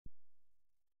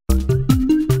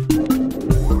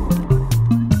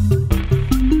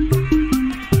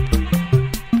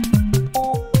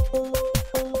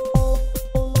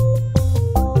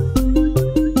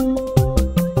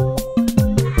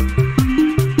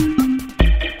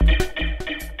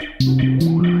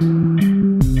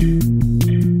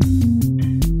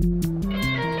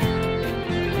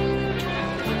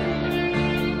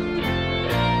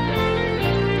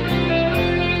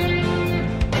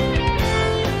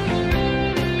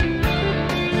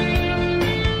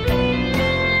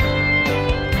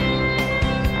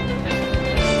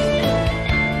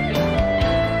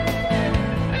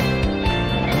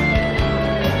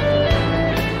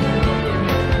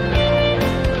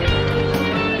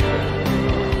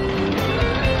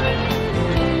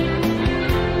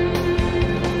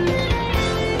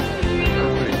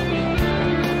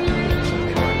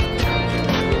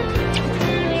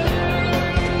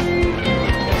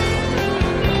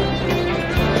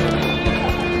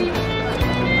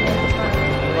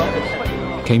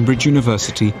Cambridge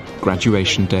University,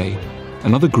 graduation day.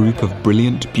 Another group of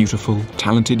brilliant, beautiful,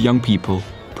 talented young people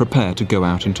prepare to go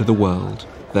out into the world,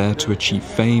 there to achieve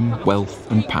fame, wealth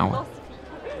and power.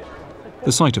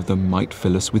 The sight of them might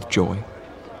fill us with joy.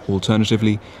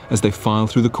 Alternatively, as they file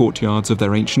through the courtyards of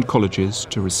their ancient colleges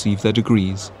to receive their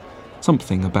degrees,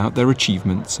 something about their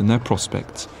achievements and their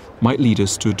prospects might lead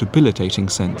us to a debilitating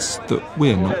sense that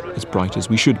we're not as bright as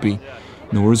we should be,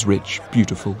 nor as rich,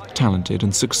 beautiful, talented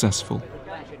and successful.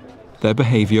 Their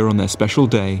behaviour on their special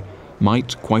day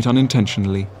might, quite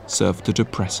unintentionally, serve to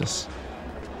depress us.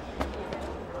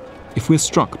 If we're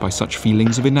struck by such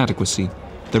feelings of inadequacy,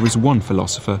 there is one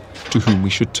philosopher to whom we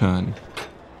should turn.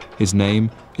 His name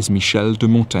is Michel de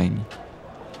Montaigne.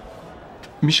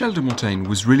 Michel de Montaigne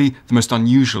was really the most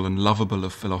unusual and lovable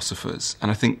of philosophers,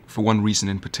 and I think for one reason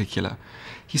in particular.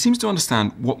 He seems to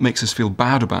understand what makes us feel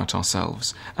bad about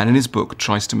ourselves, and in his book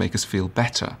tries to make us feel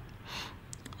better.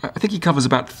 I think he covers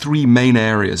about three main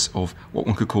areas of what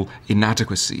one could call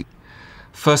inadequacy.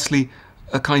 Firstly,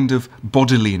 a kind of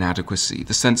bodily inadequacy,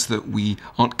 the sense that we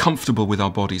aren't comfortable with our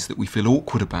bodies, that we feel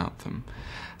awkward about them.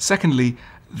 Secondly,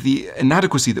 the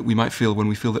inadequacy that we might feel when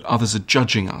we feel that others are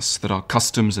judging us, that our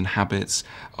customs and habits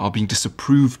are being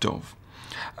disapproved of.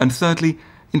 And thirdly,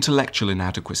 intellectual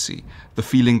inadequacy, the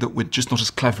feeling that we're just not as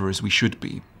clever as we should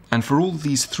be. And for all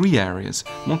these three areas,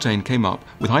 Montaigne came up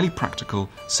with highly practical,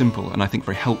 simple, and I think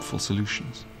very helpful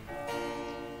solutions.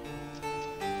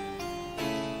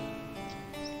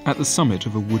 At the summit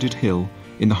of a wooded hill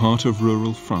in the heart of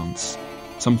rural France,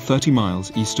 some 30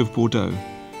 miles east of Bordeaux,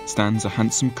 stands a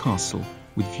handsome castle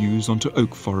with views onto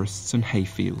oak forests and hay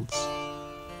fields.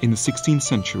 In the 16th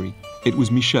century, it was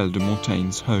Michel de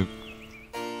Montaigne's home.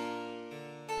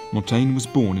 Montaigne was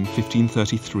born in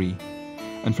 1533,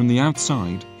 and from the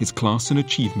outside, his class and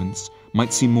achievements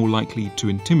might seem more likely to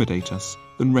intimidate us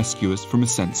than rescue us from a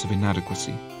sense of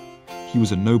inadequacy. He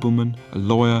was a nobleman, a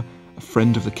lawyer, a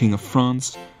friend of the King of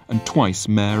France, and twice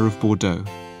mayor of Bordeaux.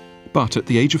 But at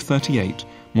the age of 38,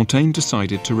 Montaigne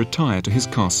decided to retire to his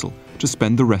castle to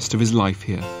spend the rest of his life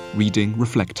here, reading,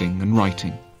 reflecting, and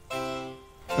writing.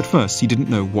 At first, he didn't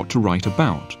know what to write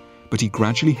about, but he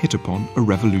gradually hit upon a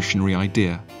revolutionary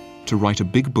idea: to write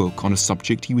a big book on a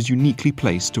subject he was uniquely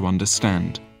placed to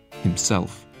understand,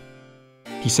 himself.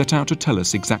 He set out to tell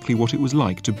us exactly what it was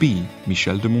like to be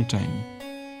Michel de Montaigne.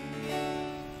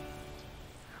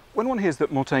 When one hears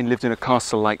that Montaigne lived in a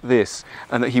castle like this,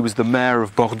 and that he was the mayor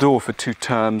of Bordeaux for 2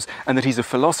 terms, and that he's a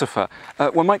philosopher,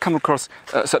 one might come across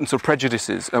certain sort of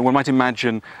prejudices. One might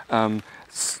imagine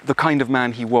the kind of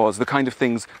man he was, the kind of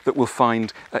things that we'll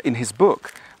find in his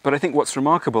book. But I think what's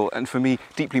remarkable, and for me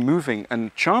deeply moving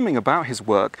and charming about his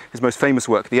work, his most famous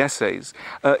work, the Essays,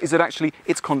 is that actually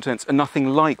its contents are nothing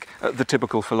like the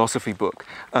typical philosophy book.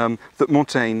 That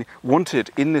Montaigne wanted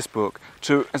in this book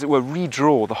to, as it were,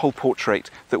 redraw the whole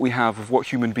portrait that we have of what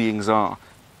human beings are.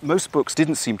 Most books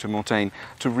didn't seem to Montaigne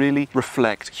to really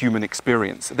reflect human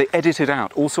experience. They edited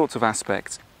out all sorts of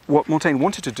aspects. What Montaigne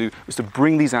wanted to do was to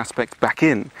bring these aspects back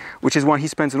in, which is why he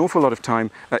spends an awful lot of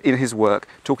time in his work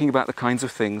talking about the kinds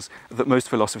of things that most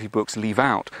philosophy books leave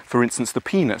out. For instance, the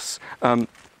penis.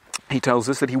 He tells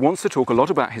us that he wants to talk a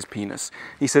lot about his penis.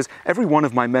 He says, "Every one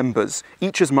of my members,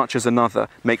 each as much as another,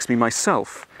 makes me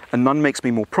myself, and none makes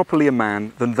me more properly a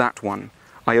man than that one.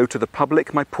 I owe to the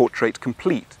public my portrait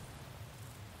complete."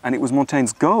 And it was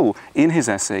Montaigne's goal in his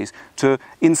essays to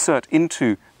insert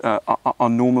into our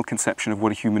normal conception of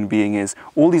what a human being is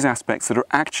all these aspects that are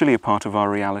actually a part of our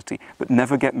reality but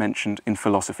never get mentioned in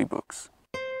philosophy books.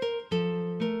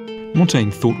 Montaigne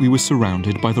thought we were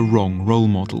surrounded by the wrong role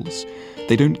models.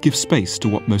 They don't give space to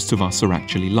what most of us are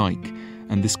actually like,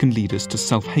 and this can lead us to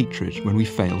self-hatred when we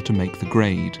fail to make the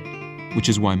grade. Which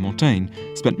is why Montaigne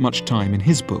spent much time in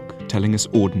his book telling us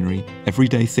ordinary,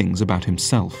 everyday things about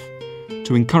himself,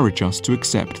 to encourage us to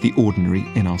accept the ordinary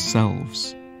in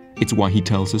ourselves. It's why he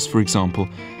tells us, for example,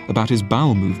 about his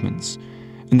bowel movements,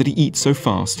 and that he eats so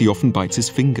fast he often bites his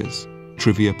fingers.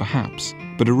 Trivia perhaps,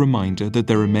 but a reminder that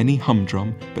there are many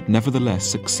humdrum but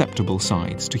nevertheless acceptable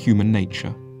sides to human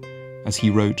nature. As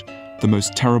he wrote, "The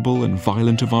most terrible and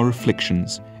violent of our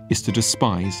afflictions is to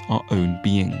despise our own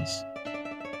beings."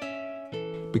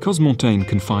 Because Montaigne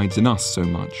confides in us so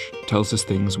much, tells us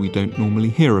things we don't normally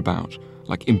hear about,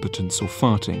 like impotence or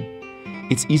farting,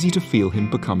 it's easy to feel him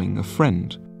becoming a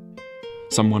friend.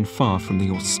 Someone far from the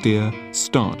austere,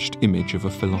 starched image of a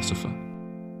philosopher.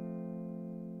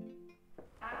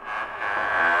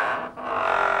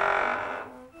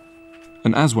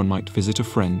 And as one might visit a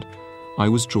friend, I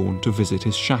was drawn to visit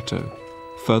his chateau,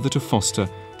 further to foster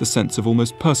the sense of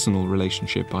almost personal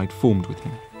relationship I'd formed with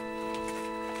him.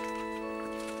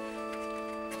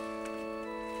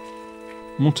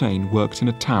 Montaigne worked in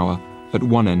a tower at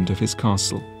one end of his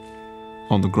castle.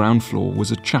 On the ground floor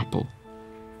was a chapel.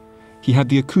 He had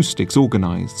the acoustics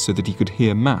organised so that he could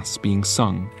hear Mass being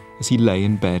sung as he lay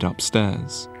in bed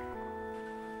upstairs.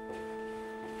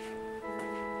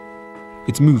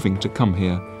 It's moving to come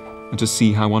here and to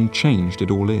see how unchanged it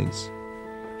all is.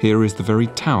 Here is the very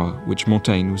tower which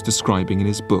Montaigne was describing in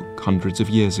his book hundreds of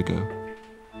years ago.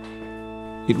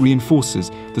 It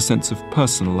reinforces the sense of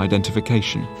personal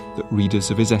identification that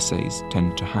readers of his essays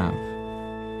tend to have.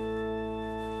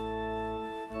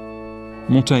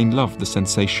 Montaigne loved the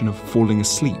sensation of falling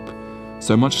asleep,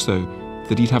 so much so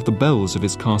that he'd have the bells of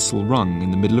his castle rung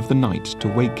in the middle of the night to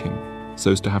wake him,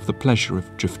 so as to have the pleasure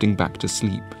of drifting back to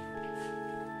sleep.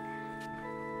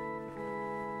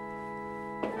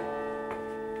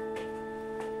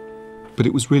 But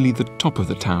it was really the top of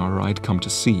the tower I'd come to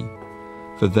see,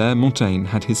 for there Montaigne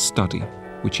had his study,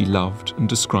 which he loved and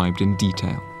described in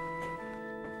detail.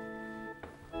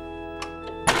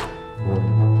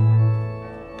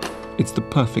 It's the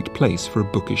perfect place for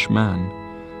a bookish man.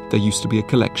 There used to be a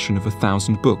collection of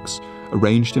 1,000 books,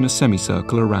 arranged in a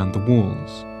semicircle around the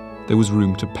walls. There was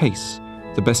room to pace.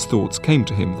 The best thoughts came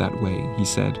to him that way, he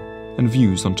said, and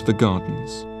views onto the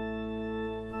gardens.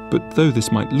 But though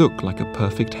this might look like a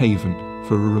perfect haven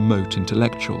for a remote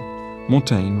intellectual,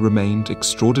 Montaigne remained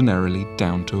extraordinarily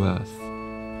down to earth.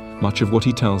 Much of what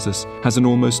he tells us has an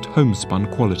almost homespun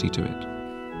quality to it.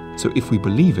 So if we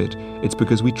believe it, it's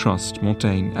because we trust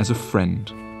Montaigne as a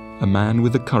friend, a man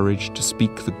with the courage to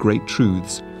speak the great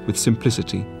truths with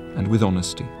simplicity and with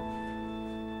honesty.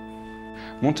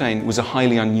 Montaigne was a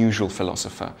highly unusual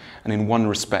philosopher, and in one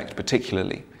respect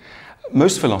particularly.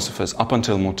 Most philosophers up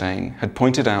until Montaigne had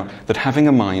pointed out that having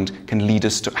a mind can lead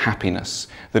us to happiness,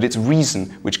 that it's reason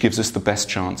which gives us the best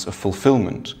chance of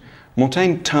fulfillment.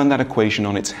 Montaigne turned that equation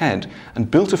on its head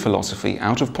and built a philosophy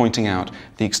out of pointing out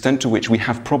the extent to which we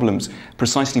have problems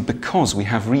precisely because we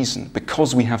have reason,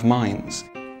 because we have minds.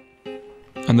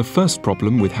 And the first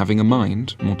problem with having a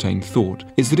mind, Montaigne thought,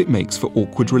 is that it makes for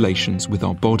awkward relations with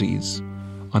our bodies.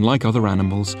 Unlike other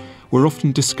animals, we're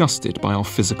often disgusted by our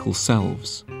physical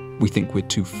selves. We think we're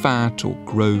too fat or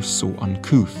gross or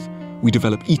uncouth. We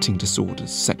develop eating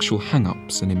disorders, sexual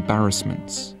hang-ups and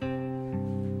embarrassments.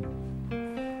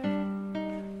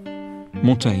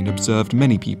 Montaigne observed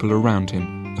many people around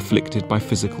him afflicted by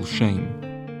physical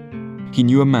shame. He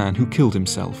knew a man who killed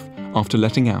himself after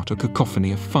letting out a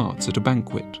cacophony of farts at a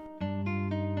banquet.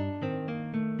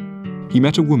 He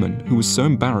met a woman who was so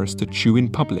embarrassed to chew in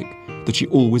public that she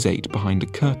always ate behind a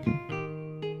curtain.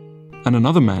 And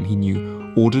another man he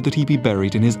knew ordered that he be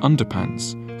buried in his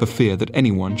underpants for fear that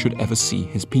anyone should ever see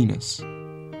his penis.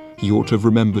 He ought to have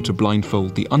remembered to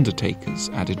blindfold the undertakers,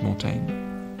 added Montaigne.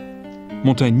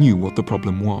 Montaigne knew what the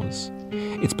problem was.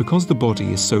 It's because the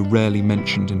body is so rarely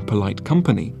mentioned in polite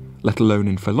company, let alone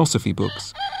in philosophy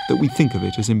books, that we think of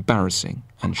it as embarrassing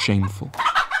and shameful.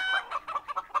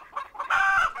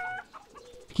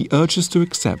 He urged us to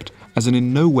accept as an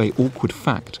in no way awkward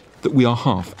fact that we are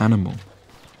half animal.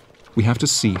 We have to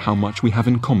see how much we have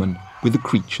in common with the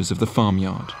creatures of the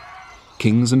farmyard.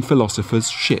 Kings and philosophers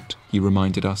shit, he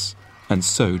reminded us, and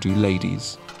so do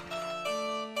ladies.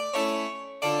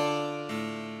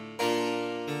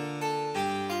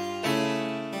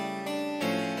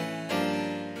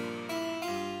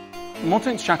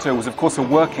 Montaigne's chateau was of course a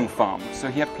working farm, so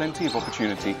he had plenty of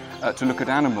opportunity to look at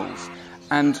animals.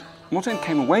 And Montaigne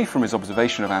came away from his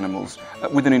observation of animals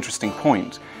with an interesting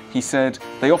point. He said,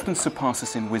 they often surpass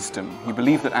us in wisdom. He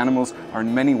believed that animals are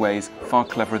in many ways far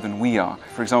cleverer than we are.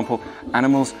 For example,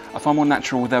 animals are far more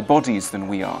natural with their bodies than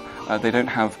we are. They don't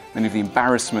have many of the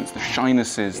embarrassments, the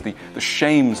shynesses, the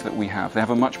shames that we have. They have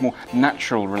a much more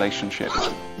natural relationship.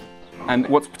 And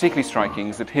what's particularly striking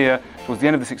is that here, towards the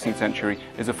end of the 16th century,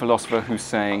 is a philosopher who's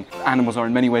saying animals are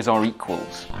in many ways our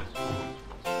equals.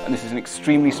 And this is an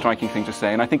extremely striking thing to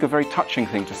say, and I think a very touching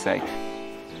thing to say.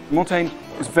 Montaigne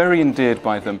was very endeared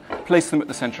by them, placed them at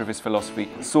the centre of his philosophy,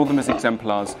 saw them as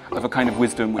exemplars of a kind of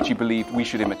wisdom which he believed we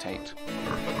should imitate.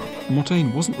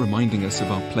 Montaigne wasn't reminding us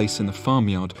of our place in the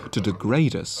farmyard to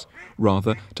degrade us,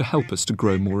 rather to help us to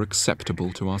grow more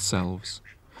acceptable to ourselves.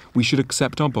 We should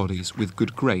accept our bodies with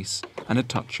good grace and a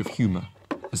touch of humour,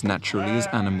 as naturally as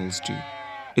animals do.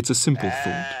 It's a simple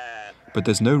thought, but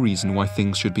there's no reason why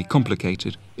things should be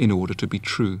complicated in order to be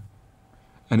true.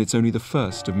 And it's only the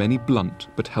first of many blunt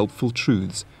but helpful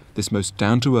truths this most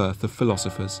down-to-earth of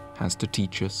philosophers has to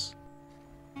teach us.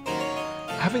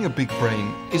 Having a big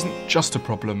brain isn't just a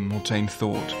problem, Montaigne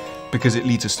thought, because it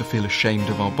leads us to feel ashamed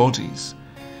of our bodies.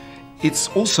 It's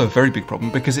also a very big problem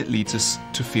because it leads us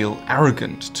to feel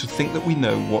arrogant, to think that we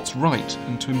know what's right,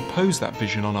 and to impose that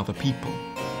vision on other people.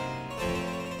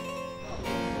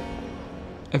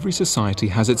 Every society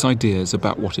has its ideas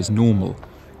about what is normal,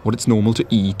 what it's normal to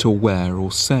eat or wear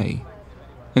or say.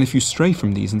 And if you stray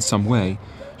from these in some way,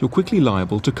 you're quickly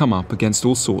liable to come up against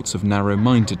all sorts of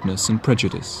narrow-mindedness and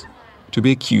prejudice, to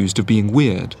be accused of being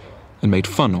weird and made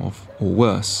fun of, or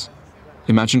worse.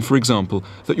 Imagine, for example,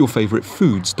 that your favourite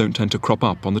foods don't tend to crop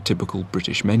up on the typical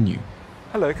British menu.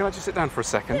 Hello, can I just sit down for a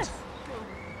second? Yes.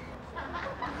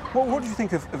 What do you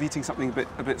think of eating something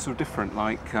a bit sort of different?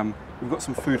 Like we've got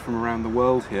some food from around the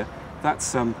world here.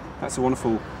 That's a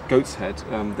wonderful goat's head.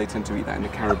 They tend to eat that in the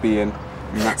Caribbean.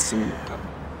 And that's some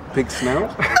pig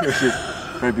snout, which is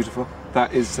very beautiful.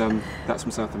 That's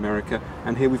from South America.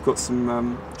 And here we've got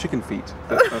some chicken feet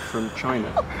that are from China.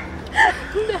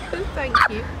 No, thank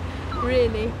you.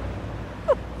 Really.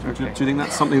 Do you think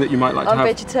that's something that you might like to have? I'm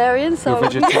vegetarian, so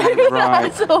You're vegetarian,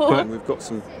 right? But we've got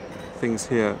some things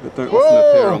here that don't often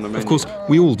appear on the menu. Of course,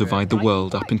 we all divide the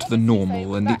world up into the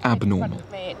normal and the abnormal.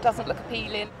 It doesn't look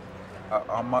appealing.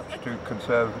 I'm much too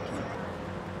conservative.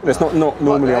 It's not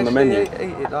normally on the menu. Eat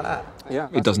it like that. Yeah,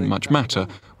 It doesn't much matter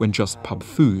when just pub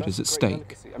food is at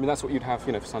stake. I mean, that's what you'd have,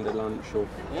 for Sunday lunch or.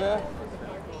 Yeah.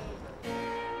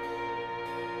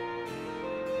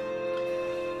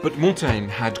 But Montaigne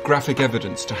had graphic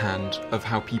evidence to hand of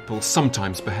how people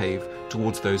sometimes behave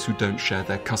towards those who don't share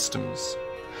their customs.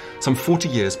 Some 40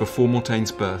 years before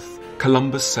Montaigne's birth,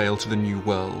 Columbus sailed to the New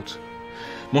World.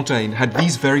 Montaigne had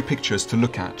these very pictures to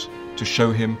look at to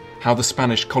show him how the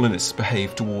Spanish colonists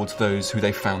behaved towards those who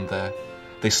they found there.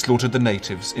 They slaughtered the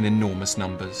natives in enormous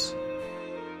numbers.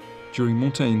 During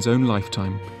Montaigne's own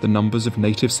lifetime, the numbers of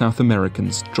native South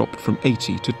Americans dropped from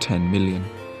 80 to 10 million.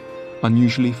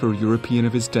 Unusually for a European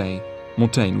of his day,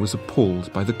 Montaigne was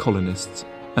appalled by the colonists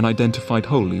and identified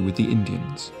wholly with the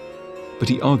Indians. But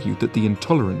he argued that the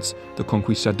intolerance the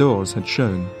conquistadors had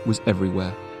shown was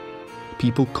everywhere.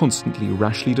 People constantly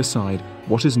rashly decide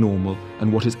what is normal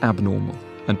and what is abnormal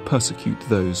and persecute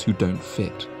those who don't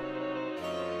fit.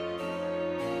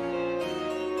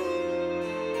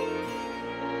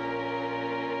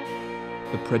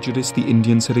 The prejudice the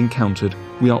Indians had encountered,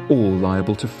 we are all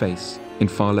liable to face, in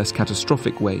far less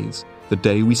catastrophic ways, the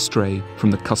day we stray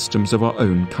from the customs of our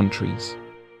own countries.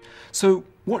 So,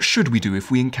 what should we do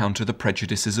if we encounter the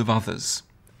prejudices of others?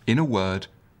 In a word,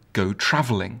 go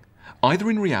travelling, either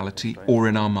in reality or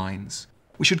in our minds.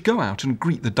 We should go out and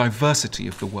greet the diversity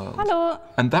of the world. Hello.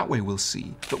 And that way we'll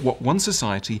see that what one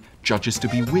society judges to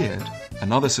be weird,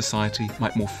 another society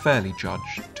might more fairly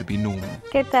judge to be normal.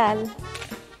 ¿Qué tal?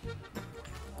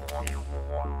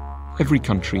 Every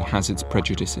country has its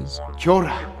prejudices,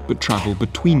 Chora. but travel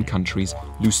between countries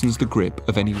loosens the grip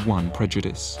of any one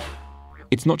prejudice.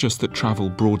 It's not just that travel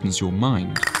broadens your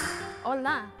mind,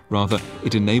 Hola. rather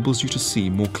it enables you to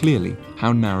see more clearly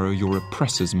how narrow your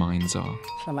oppressors' minds are.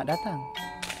 Selamat datang.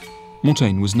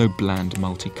 Montaigne was no bland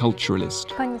multiculturalist.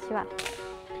 Konnichiwa.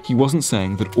 He wasn't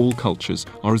saying that all cultures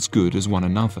are as good as one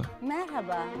another.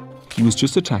 Merhaba. He was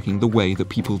just attacking the way that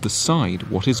people decide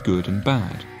what is good and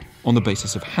bad, on the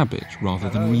basis of habit rather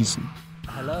than reason.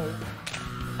 Hello.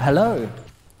 Hello.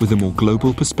 With a more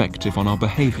global perspective on our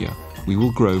behaviour, we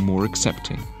will grow more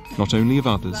accepting, not only of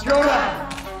others,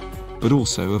 but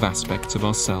also of aspects of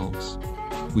ourselves.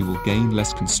 We will gain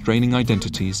less constraining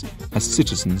identities as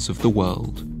citizens of the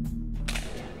world.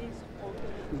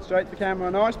 Straight to the camera,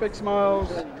 nice big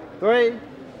smiles. 3,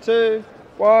 2,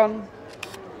 1.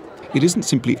 It isn't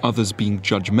simply others being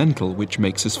judgmental which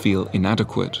makes us feel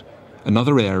inadequate.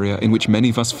 Another area in which many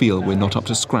of us feel we're not up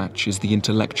to scratch is the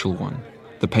intellectual one,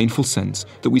 the painful sense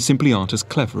that we simply aren't as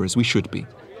clever as we should be.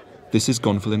 This is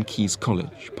Gonville and Keyes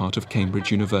College, part of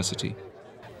Cambridge University.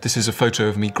 This is a photo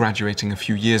of me graduating a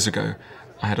few years ago.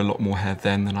 I had a lot more hair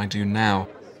then than I do now.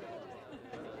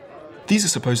 These are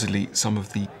supposedly some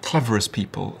of the cleverest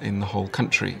people in the whole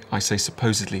country. I say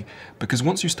supposedly because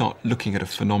once you start looking at a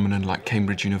phenomenon like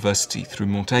Cambridge University through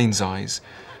Montaigne's eyes,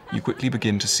 you quickly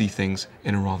begin to see things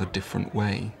in a rather different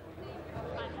way.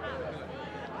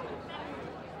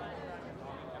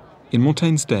 In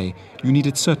Montaigne's day, you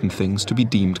needed certain things to be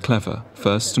deemed clever.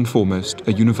 First and foremost,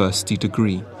 a university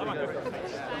degree.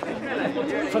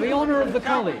 For the honour of the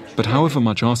college. But however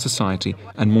much our society,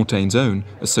 and Montaigne's own,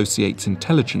 associates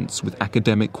intelligence with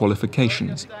academic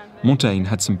qualifications, Montaigne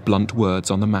had some blunt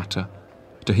words on the matter.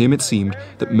 To him it seemed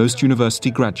that most university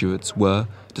graduates were,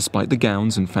 despite the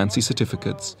gowns and fancy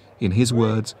certificates, in his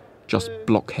words, just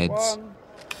blockheads.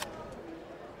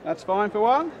 That's fine for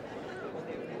one.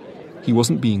 He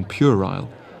wasn't being puerile,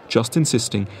 just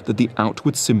insisting that the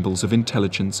outward symbols of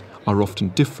intelligence are often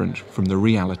different from the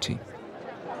reality.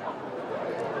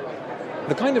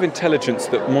 The kind of intelligence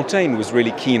that Montaigne was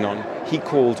really keen on, he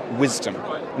called wisdom.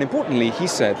 And importantly, he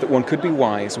said that one could be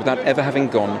wise without ever having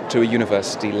gone to a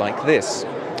university like this.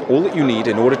 All that you need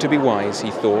in order to be wise, he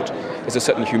thought, is a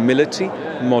certain humility,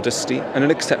 modesty, and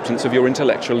an acceptance of your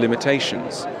intellectual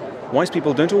limitations. Wise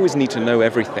people don't always need to know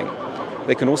everything.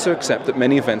 They can also accept that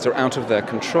many events are out of their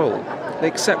control. They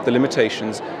accept the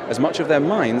limitations as much of their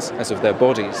minds as of their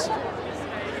bodies.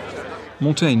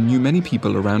 Montaigne knew many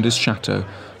people around his chateau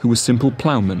who were simple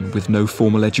ploughmen with no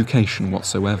formal education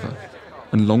whatsoever,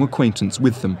 and long acquaintance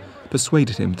with them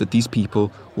persuaded him that these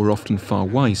people were often far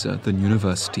wiser than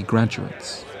university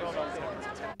graduates.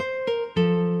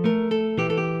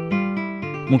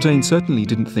 Montaigne certainly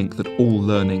didn't think that all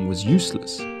learning was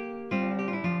useless.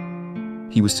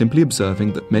 He was simply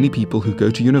observing that many people who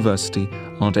go to university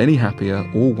aren't any happier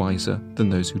or wiser than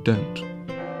those who don't.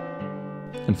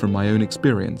 And from my own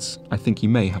experience, I think he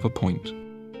may have a point.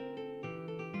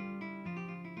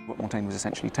 What Montaigne was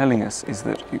essentially telling us is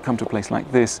that you come to a place like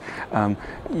this,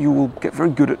 you will get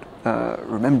very good at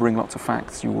remembering lots of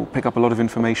facts, you will pick up a lot of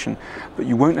information, but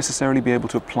you won't necessarily be able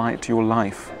to apply it to your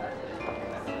life.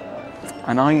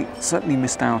 And I certainly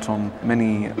missed out on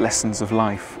many lessons of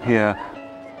life here.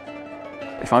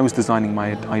 If I was designing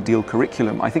my ideal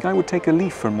curriculum, I think I would take a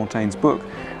leaf from Montaigne's book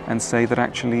and say that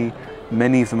actually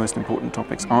many of the most important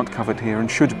topics aren't covered here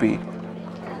and should be.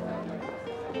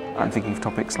 I'm thinking of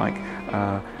topics like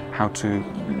how to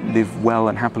live well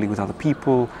and happily with other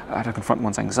people, how to confront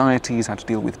one's anxieties, how to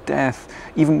deal with death,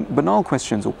 even banal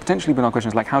questions or potentially banal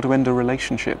questions like how to end a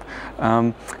relationship.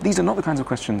 These are not the kinds of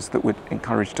questions that we're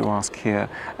encouraged to ask here,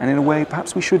 and in a way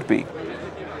perhaps we should be.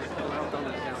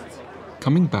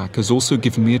 Coming back has also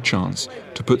given me a chance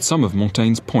to put some of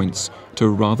Montaigne's points to a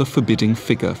rather forbidding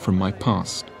figure from my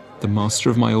past, the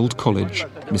master of my old college,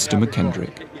 Mr.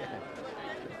 McKendrick.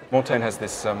 Montaigne has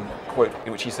this quote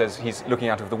in which he says he's looking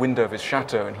out of the window of his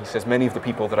chateau and he says many of the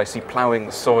people that I see ploughing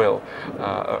the soil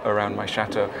around my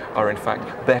chateau are in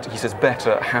fact better, he says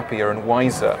better, happier and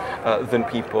wiser than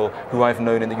people who I've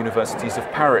known in the universities of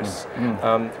Paris.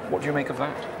 What do you make of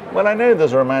that? Well, I know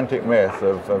there's a romantic myth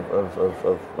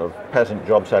of peasant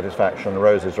job satisfaction,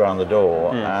 roses around the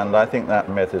door, and I think that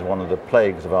myth is one of the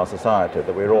plagues of our society,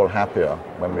 that we're all happier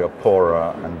when we are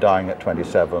poorer and dying at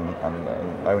 27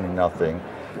 and owning nothing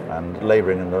and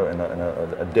labouring in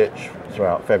a ditch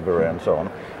throughout February and so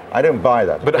on. I don't buy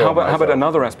that. But how about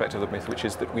another aspect of the myth, which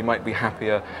is that we might be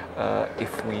happier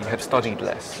if we had studied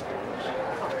less?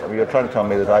 Well, you're trying to tell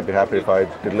me that I'd be happy if I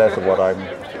did less of what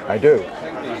I do.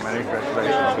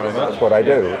 That's what I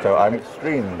do, so I'm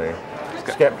extremely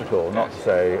sceptical, not to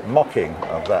say mocking,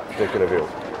 of that particular view.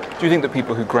 Do you think that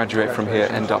people who graduate from here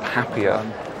end up happier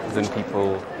than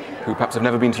people who perhaps have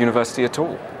never been to university at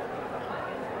all?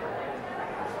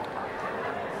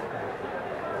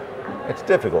 It's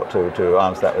difficult to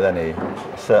answer that with any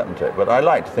certainty, but I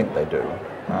like to think they do.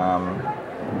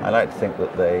 I like to think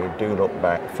that they do look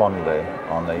back fondly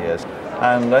on their years.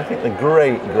 And I think the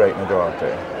great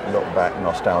majority look back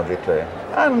nostalgically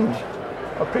and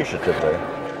appreciatively.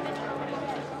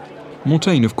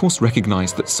 Montaigne, of course,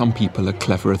 recognised that some people are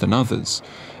cleverer than others.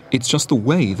 It's just the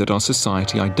way that our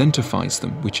society identifies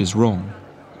them which is wrong.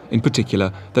 In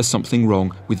particular, there's something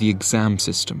wrong with the exam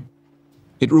system.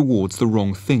 It rewards the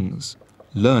wrong things,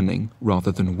 learning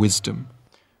rather than wisdom.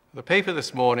 The paper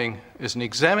this morning is an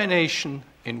examination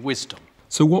in wisdom.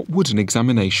 So what would an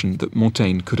examination that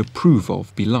Montaigne could approve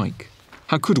of be like?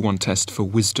 How could one test for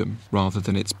wisdom rather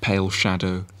than its pale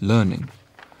shadow, learning?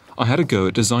 I had a go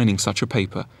at designing such a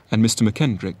paper, and Mr.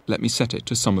 McKendrick let me set it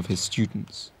to some of his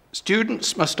students.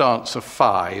 Students must answer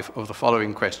 5 of the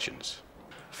following questions.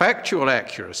 Factual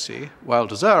accuracy, while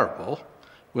desirable,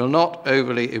 will not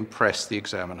overly impress the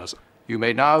examiners. You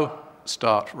may now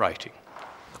start writing.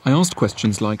 I asked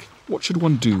questions like, what should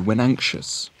one do when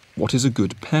anxious? What is a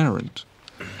good parent?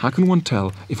 How can one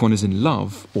tell if one is in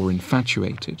love or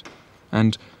infatuated?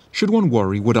 And should one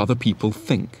worry what other people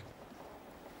think?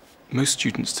 Most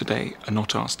students today are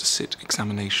not asked to sit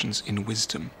examinations in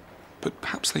wisdom, but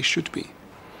perhaps they should be.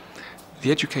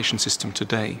 The education system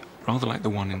today, rather like the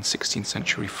one in 16th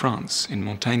century France in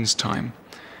Montaigne's time,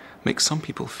 makes some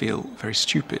people feel very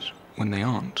stupid when they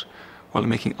aren't, while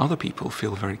making other people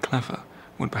feel very clever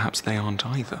when perhaps they aren't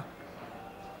either.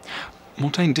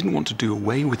 Montaigne didn't want to do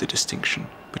away with the distinction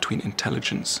between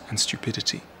intelligence and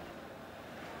stupidity.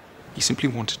 He simply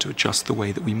wanted to adjust the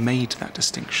way that we made that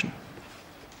distinction.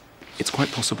 It's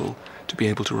quite possible to be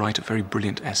able to write a very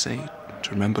brilliant essay,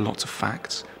 to remember lots of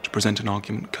facts, to present an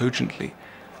argument cogently,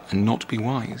 and not be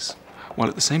wise, while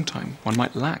at the same time one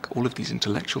might lack all of these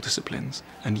intellectual disciplines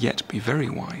and yet be very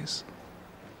wise.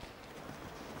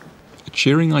 A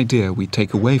cheering idea we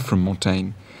take away from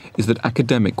Montaigne is that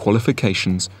academic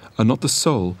qualifications are not the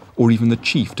sole or even the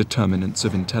chief determinants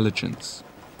of intelligence.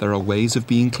 There are ways of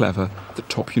being clever that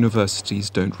top universities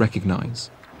don't recognise,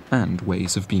 and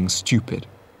ways of being stupid.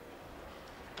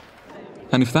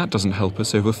 And if that doesn't help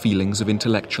us over feelings of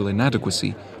intellectual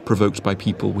inadequacy provoked by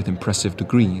people with impressive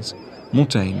degrees,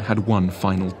 Montaigne had one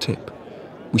final tip.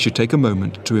 We should take a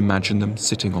moment to imagine them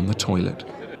sitting on the toilet.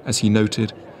 As he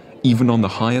noted, even on the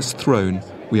highest throne,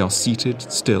 we are seated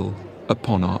still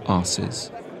upon our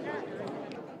arses.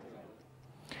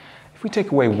 If we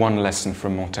take away one lesson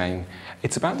from Montaigne,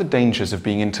 it's about the dangers of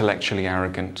being intellectually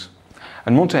arrogant.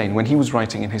 And Montaigne, when he was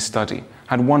writing in his study,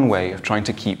 had one way of trying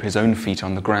to keep his own feet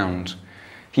on the ground.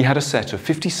 He had a set of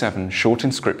 57 short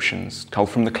inscriptions, culled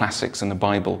from the classics and the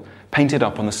Bible, painted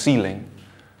up on the ceiling,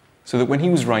 so that when he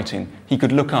was writing, he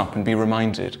could look up and be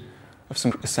reminded of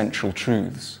some essential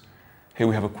truths. Here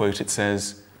we have a quote. It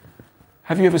says,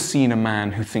 "Have you ever seen a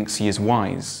man who thinks he is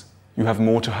wise? You have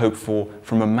more to hope for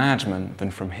from a madman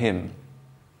than from him."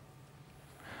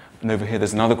 And over here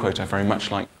there's another quote I very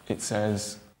much like. It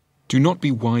says, "Do not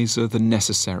be wiser than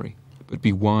necessary, but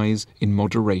be wise in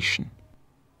moderation."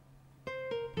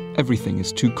 Everything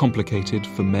is too complicated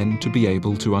for men to be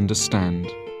able to understand.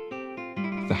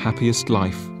 The happiest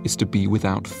life is to be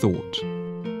without thought.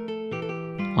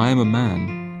 I am a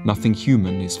man, nothing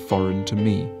human is foreign to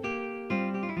me.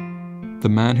 The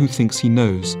man who thinks he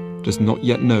knows does not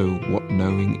yet know what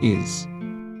knowing is.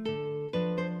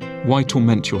 Why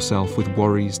torment yourself with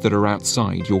worries that are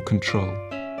outside your control?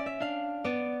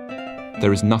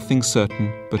 There is nothing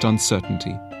certain but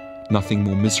uncertainty, nothing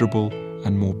more miserable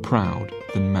and more proud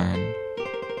than man.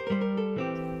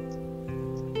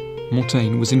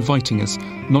 Montaigne was inviting us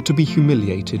not to be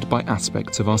humiliated by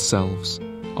aspects of ourselves,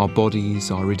 our bodies,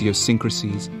 our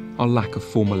idiosyncrasies, our lack of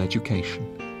formal education.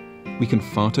 We can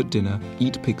fart at dinner,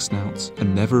 eat pig snouts,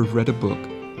 and never have read a book,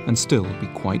 and still be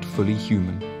quite fully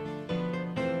human.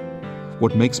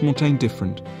 What makes Montaigne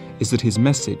different is that his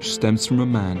message stems from a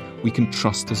man we can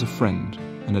trust as a friend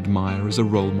and admire as a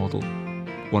role model,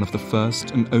 one of the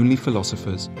first and only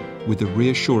philosophers with a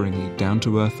reassuringly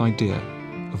down-to-earth idea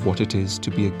of what it is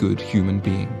to be a good human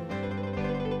being.